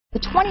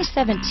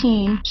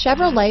2017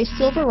 Chevrolet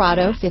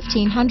Silverado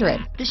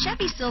 1500. The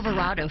Chevy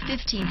Silverado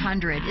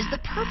 1500 is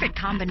the perfect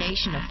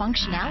combination of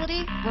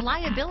functionality,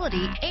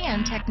 reliability,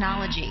 and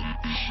technology.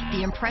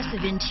 The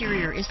impressive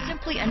interior is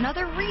simply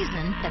another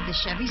reason that the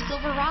Chevy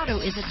Silverado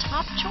is a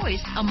top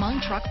choice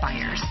among truck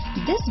buyers.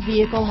 This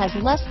vehicle has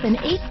less than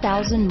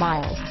 8,000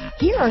 miles.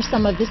 Here are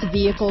some of this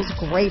vehicle's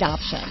great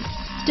options: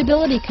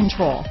 stability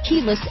control,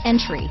 keyless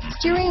entry,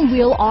 steering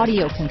wheel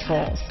audio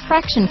controls,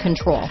 traction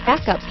control,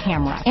 backup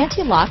camera,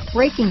 anti-lock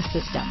braking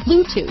system,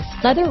 Bluetooth,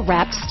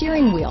 leather-wrapped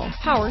steering wheel,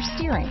 power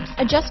steering,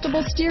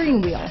 adjustable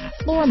steering wheel,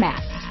 floor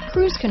mats,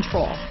 cruise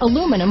control,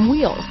 aluminum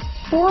wheels,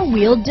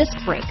 four-wheel disc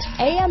brakes,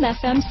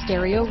 AM/FM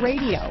stereo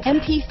radio,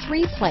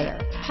 MP3 player,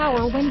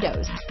 power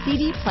windows,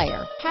 CD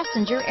player,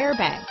 passenger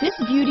airbag. This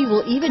beauty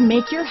will even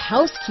make your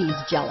house keys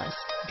jealous.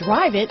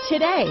 Drive it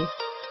today.